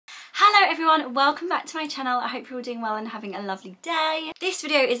Hello everyone, welcome back to my channel. I hope you're all doing well and having a lovely day. This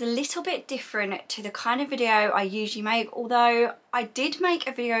video is a little bit different to the kind of video I usually make, although I did make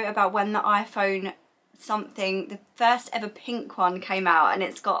a video about when the iPhone something, the first ever pink one came out, and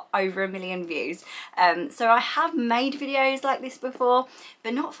it's got over 1 million views. So I have made videos like this before,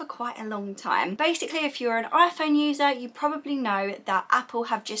 but not for quite a long time. Basically, if you're an iPhone user, you probably know that Apple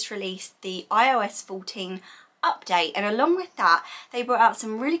have just released the iOS 14 update, and along with that they brought out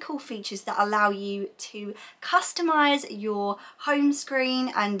some really cool features that allow you to customize your home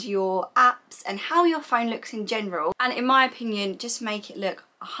screen and your apps and how your phone looks in general, and in my opinion just make it look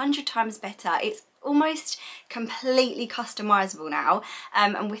 100 times better. It's almost completely customizable now,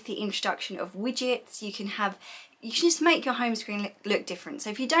 and with the introduction of widgets you can just make your home screen look different. So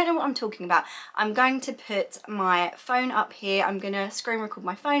if you don't know what I'm talking about, I'm going to put my phone up here. I'm going to screen record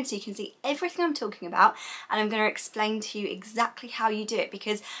my phone so you can see everything I'm talking about, and I'm going to explain to you exactly how you do it,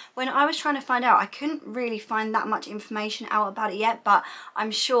 because when I was trying to find out, I couldn't really find that much information out about it yet, but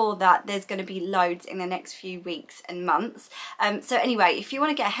I'm sure that there's going to be loads in the next few weeks and months. So anyway, if you want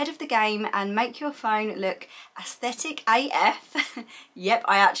to get ahead of the game and make your phone look aesthetic AF, yep,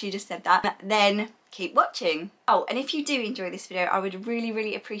 I actually just said that, then keep watching. Oh, and if you do enjoy this video, I would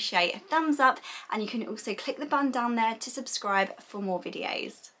really appreciate a thumbs up, and you can also click the button down there to subscribe for more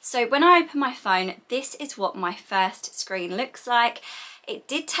videos. So when I open my phone, this is what my first screen looks like. It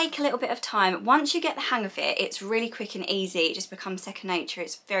did take a little bit of time. Once you get the hang of it, it's really quick and easy. It just becomes second nature.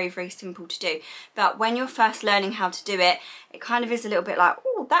 It's very simple to do. But when you're first learning how to do it, it kind of is a little bit like,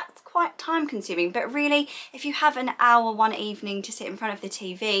 oh, that's quite time consuming. But really, if you have an hour one evening to sit in front of the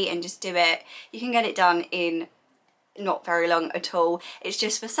TV and just do it, you can get it done in not very long at all. It's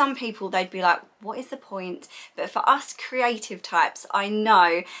just for some people they'd be like, what is the point? But for us creative types, I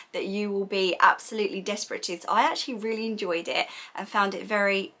know that you will be absolutely desperate to. So I actually really enjoyed it and found it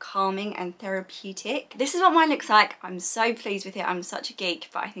very calming and therapeutic. This is what mine looks like. I'm so pleased with it. I'm such a geek,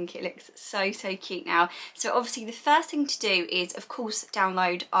 but I think it looks so cute now. So obviously the first thing to do is of course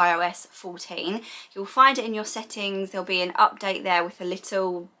download iOS 14. You'll find it in your settings. There'll be an update there with a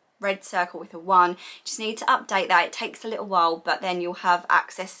little red circle with a 1. Just need to update that. It takes a little while, but then you'll have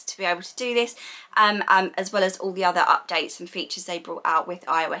access to be able to do this, as well as all the other updates and features they brought out with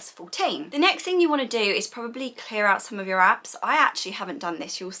iOS 14. The next thing you want to do is probably clear out some of your apps. I actually haven't done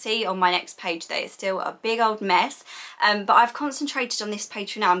this. You'll see on my next page that it's still a big old mess, but I've concentrated on this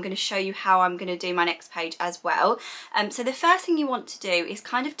page for now. I'm going to show you how I'm going to do my next page as well. So the first thing you want to do is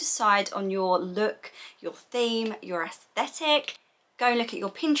kind of decide on your look, your theme, your aesthetic. Go and look at your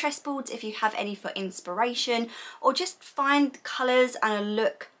Pinterest boards if you have any for inspiration, or just find colours and a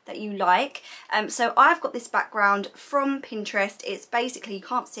look that you like. So I've got this background from Pinterest. It's basically, you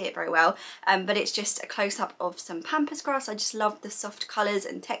can't see it very well, but it's just a close-up of some pampas grass. I just love the soft colours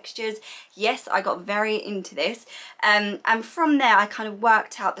and textures. Yes, I got very into this, and from there I kind of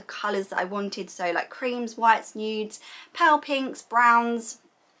worked out the colours that I wanted, so like creams, whites, nudes, pale pinks, browns.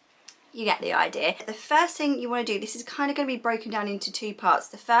 You get the idea. The first thing you want to do, this is kind of going to be broken down into two parts.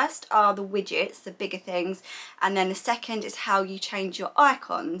 The first are the widgets, the bigger things, and then the second is how you change your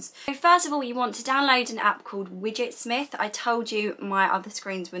icons. So first of all, you want to download an app called Widgetsmith. I told you my other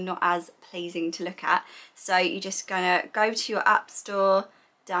screens were not as pleasing to look at, so you're just going to go to your app store,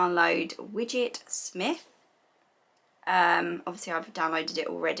 download Widgetsmith. Obviously I've downloaded it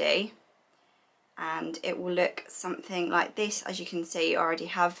already, and it will look something like this. As you can see, I already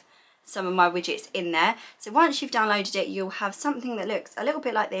have some of my widgets in there. So once you've downloaded it, you'll have something that looks a little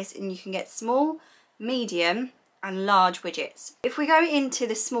bit like this, and you can get small, medium and large widgets. If we go into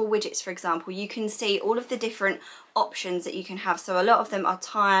the small widgets, for example, you can see all of the different options that you can have. So a lot of them are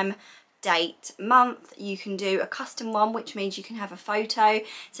time, date, month. You can do a custom one, which means you can have a photo.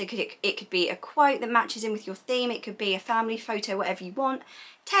 So it could be a quote that matches in with your theme. It could be a family photo, whatever you want.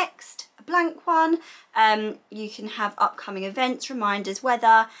 Text, a blank one. You can have upcoming events, reminders,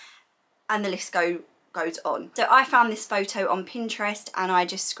 weather, and the list goes on. So I found this photo on Pinterest and I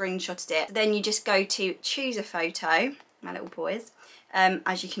just screenshotted it. Then you just go to choose a photo, my little boys.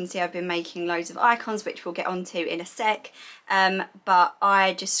 As you can see, I've been making loads of icons, which we'll get onto in a sec, but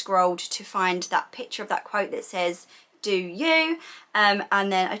I just scrolled to find that picture of that quote that says do you, and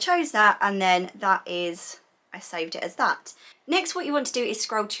then I chose that, and then that is, I saved it as that. Next, what you want to do is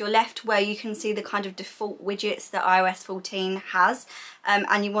scroll to your left where you can see the kind of default widgets that iOS 14 has,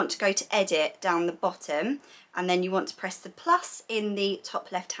 and you want to go to edit down the bottom, and then you want to press the plus in the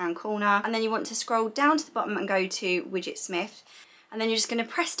top left hand corner, and then you want to scroll down to the bottom and go to Widgetsmith, and then you're just going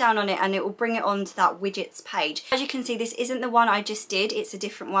to press down on it and it will bring it onto that widgets page. As you can see, this isn't the one I just did, it's a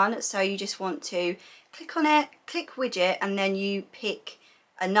different one, so you just want to click on it, click widget, and then you pick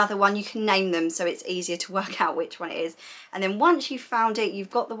another one. You can name them so it's easier to work out which one it is. And then once you've found it, you've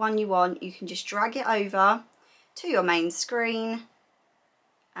got the one you want, you can just drag it over to your main screen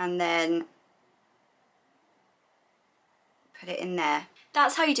and then put it in there.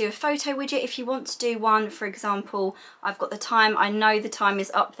 That's how you do a photo widget. If you want to do one, for example, I've got the time. I know the time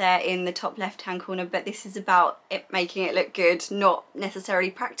is up there in the top left hand corner, but this is about it making it look good, not necessarily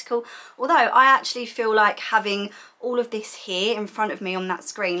practical. Although I actually feel like having all of this here in front of me on that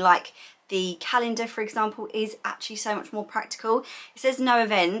screen, like the calendar, for example, is actually so much more practical. It says no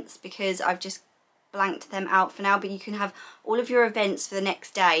events because I've just blanked them out for now, but you can have all of your events for the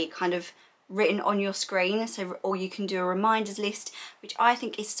next day kind of written on your screen, so, or you can do a reminders list, which I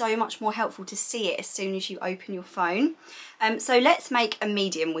think is so much more helpful to see it as soon as you open your phone. So let's make a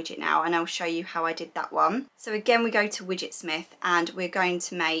medium widget now, and I'll show you how I did that one. So again, we go to Widgetsmith and we're going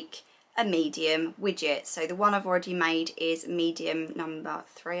to make a medium widget. So the one I've already made is medium number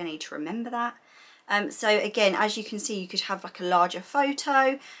 3. I need to remember that. So again, as you can see, you could have like a larger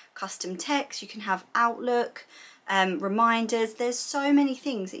photo, custom text, you can have Outlook, reminders. There's so many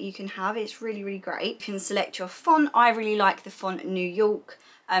things that you can have. It's really, really great. You can select your font. I really like the font New York,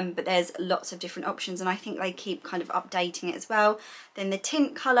 but there's lots of different options and I think they keep kind of updating it as well. Then the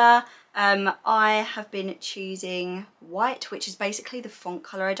tint colour, I have been choosing white, which is basically the font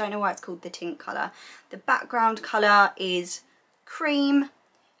colour. I don't know why it's called the tint colour. The background colour is cream,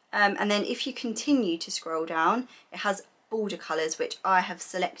 and then if you continue to scroll down, it has border colours, which I have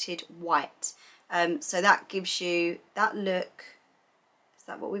selected white. So that gives you that look. Is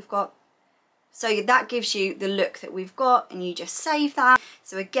that what we've got? So that gives you the look that we've got, and you just save that.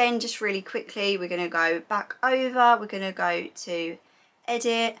 So again, just really quickly, we're going to go back over, we're going to go to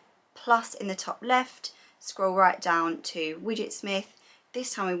edit, plus in the top left, scroll right down to Widgetsmith.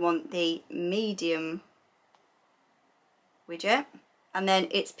 This time we want the medium widget. And then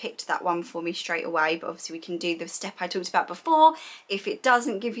it's picked that one for me straight away, but obviously we can do the step I talked about before if it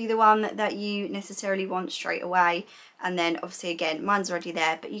doesn't give you the one that you necessarily want straight away. And then obviously again, mine's already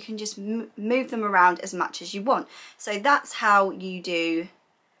there, but you can just move them around as much as you want. So that's how you do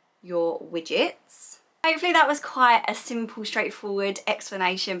your widgets. Hopefully that was quite a simple, straightforward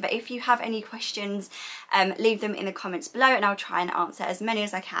explanation, but if you have any questions, leave them in the comments below and I'll try and answer as many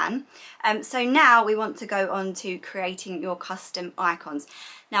as I can. So now we want to go on to creating your custom icons.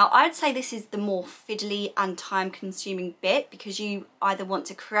 Now I'd say this is the more fiddly and time-consuming bit because you either want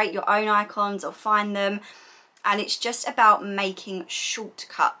to create your own icons or find them, and it's just about making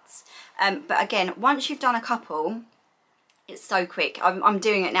shortcuts. But again, once you've done a couple, it's so quick. I'm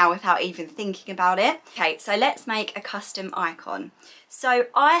doing it now without even thinking about it. Okay, so let's make a custom icon. So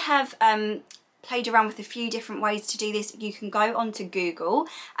I have played around with a few different ways to do this. You can go onto Google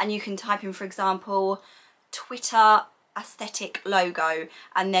and you can type in, for example, Twitter aesthetic logo,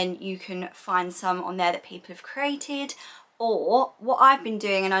 and then you can find some on there that people have created. Or what I've been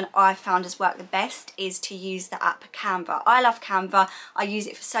doing and I've found has worked the best is to use the app Canva. I love Canva. I use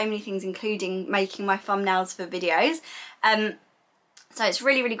it for so many things, including making my thumbnails for videos. So it's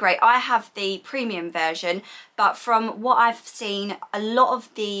really, really great. I have the premium version, but from what I've seen, a lot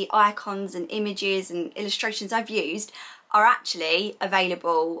of the icons and images and illustrations I've used are actually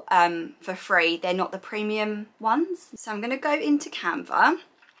available for free. They're not the premium ones. So I'm going to go into Canva.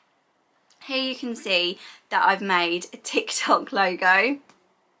 Here you can see that I've made a TikTok logo.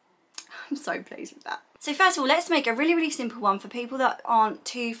 I'm so pleased with that. So first of all, let's make a really, really simple one for people that aren't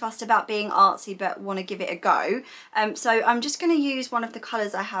too fussed about being artsy but want to give it a go. So I'm just going to use one of the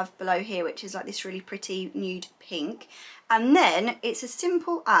colours I have below here, which is like this really pretty nude pink. And then it's as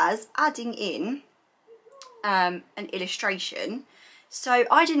simple as adding in an illustration. So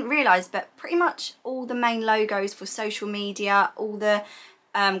I didn't realise, but pretty much all the main logos for social media, all the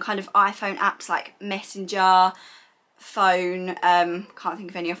kind of iPhone apps like Messenger, phone, can't think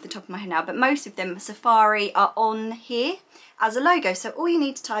of any off the top of my head now, but most of them, Safari, are on here as a logo. So all you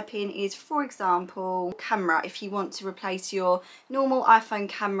need to type in is, for example, camera, if you want to replace your normal iPhone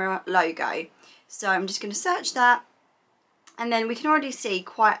camera logo. So I'm just going to search that, and then we can already see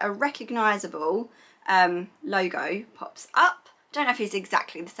quite a recognisable logo pops up. Don't know if it's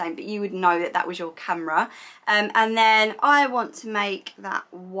exactly the same, but you would know that that was your camera. And then I want to make that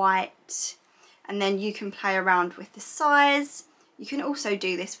white, and then you can play around with the size. You can also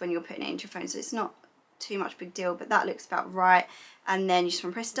do this when you're putting it into your phone, so it's not too much big deal, but that looks about right. And then you just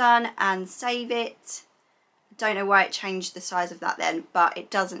want to press done and save it. Don't know why it changed the size of that then, but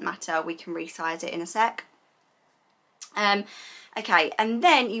it doesn't matter. We can resize it in a sec. Okay, and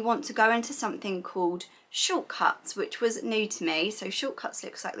then you want to go into something called shortcuts, which was new to me. So shortcuts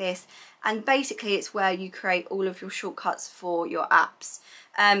looks like this, and basically it's where you create all of your shortcuts for your apps.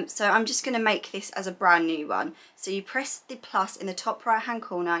 So I'm just going to make this as a brand new one. So you press the plus in the top right hand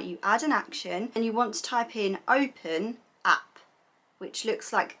corner, you add an action, and you want to type in open app, which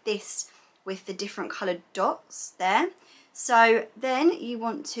looks like this with the different coloured dots there. So then you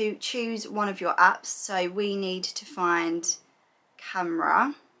want to choose one of your apps. So we need to find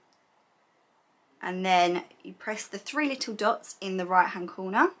camera, and then you press the three little dots in the right hand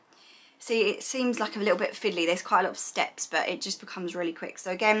corner. See, it seems like a little bit fiddly, there's quite a lot of steps, but it just becomes really quick. So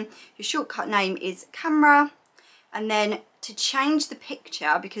again, your shortcut name is camera, and then to change the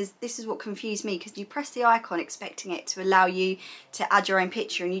picture, because this is what confused me, because you press the icon expecting it to allow you to add your own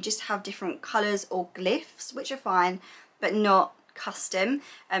picture, and you just have different colours or glyphs, which are fine, but not custom.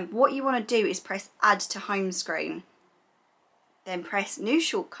 What you want to do is press add to home screen, then press new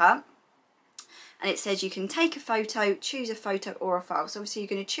shortcut, and it says you can take a photo, choose a photo or a file. So obviously you're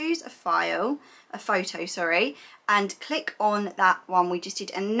going to choose a photo, sorry, and click on that one we just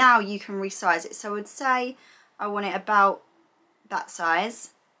did, and now you can resize it. So I would say I want it about that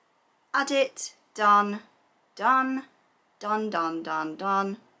size. Add it, done, done, done, done, done,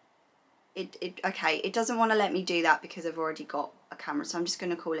 done. Okay, it doesn't want to let me do that because I've already got a camera, so I'm just going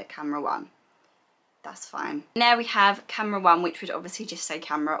to call it camera 1. That's fine. And there we have camera 1, which would obviously just say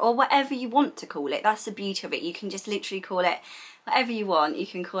camera, or whatever you want to call it. That's the beauty of it. You can just literally call it whatever you want. You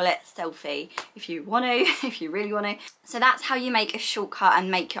can call it selfie if you want to, if you really want to. So that's how you make a shortcut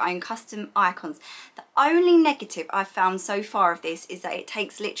and make your own custom icons. The only negative I've found so far of this is that it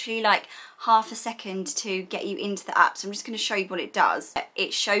takes literally like half a second to get you into the app. So I'm just going to show you what it does.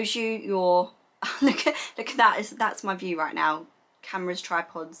 It shows you your look at that. That's my view right now. Cameras,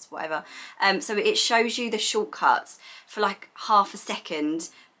 tripods, whatever. So it shows you the shortcuts for like half a second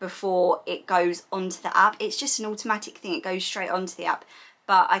before it goes onto the app. It's just an automatic thing, it goes straight onto the app,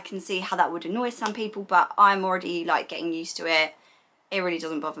 but I can see how that would annoy some people, but I'm already like getting used to it. It really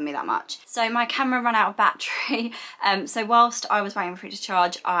doesn't bother me that much. So my camera ran out of battery, so whilst I was waiting for it to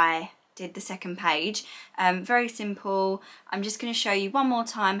charge, I did the second page. Very simple. I'm just going to show you one more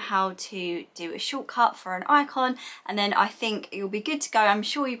time how to do a shortcut for an icon, and then I think you'll be good to go. I'm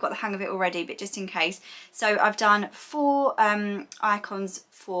sure you've got the hang of it already, but just in case. So I've done 4 icons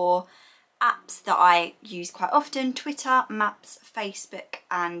for apps that I use quite often: Twitter, Maps, Facebook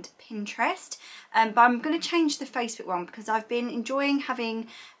and Pinterest. But I'm going to change the Facebook one because I've been enjoying having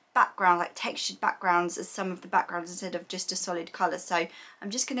background, like textured backgrounds, as some of the backgrounds instead of just a solid colour. So I'm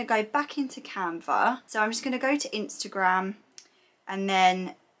just going to go back into Canva. So I'm just going to go to Instagram, and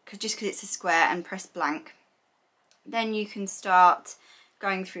then just because it's a square, and press blank. Then you can start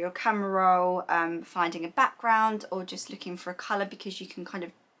going through your camera roll, finding a background or just looking for a colour, because you can kind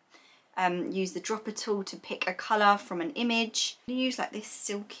of use the dropper tool to pick a colour from an image. You use like this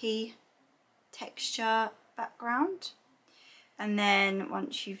silky texture background. And then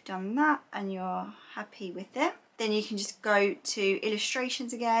once you've done that and you're happy with it, then you can just go to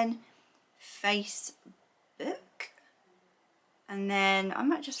illustrations again, Facebook, and then I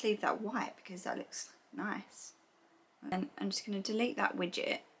might just leave that white because that looks nice. And I'm just going to delete that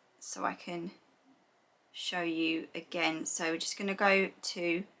widget so I can show you again. So we're just going to go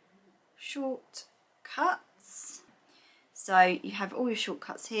to shortcuts. So you have all your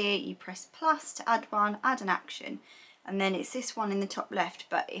shortcuts here. You press plus to add one, add an action. And then it's this one in the top left,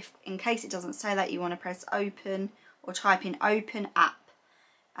 but if in case it doesn't say that, you want to press open or type in open app,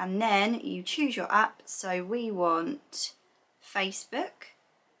 and then you choose your app. So we want Facebook,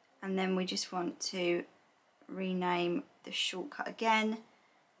 and then we just want to rename the shortcut again,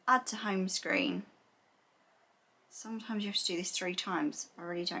 add to home screen. Sometimes you have to do this 3 times, I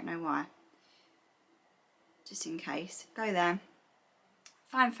really don't know why, just in case. Go there,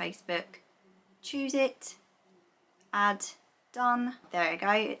 find Facebook, choose it, add, done. There we go,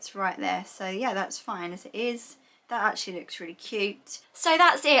 it's right there. So yeah, that's fine as it is. That actually looks really cute. So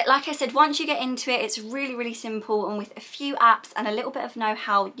that's it. Like I said, once you get into it, it's really, really simple, and with a few apps and a little bit of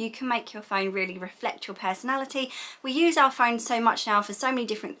know-how, you can make your phone really reflect your personality. We use our phones so much now for so many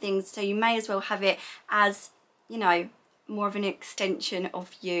different things, so you may as well have it as, you know, more of an extension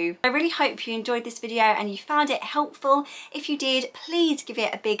of you. I really hope you enjoyed this video and you found it helpful. If you did, please give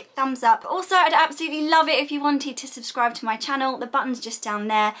it a big thumbs up. Also, I'd absolutely love it if you wanted to subscribe to my channel. The button's just down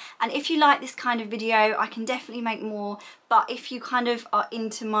there, and if you like this kind of video, I can definitely make more. But if you kind of are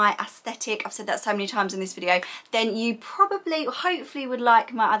into my aesthetic, I've said that so many times in this video, then you probably, hopefully, would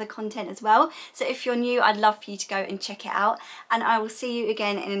like my other content as well. So if you're new, I'd love for you to go and check it out, and I will see you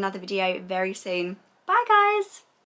again in another video very soon. Bye guys!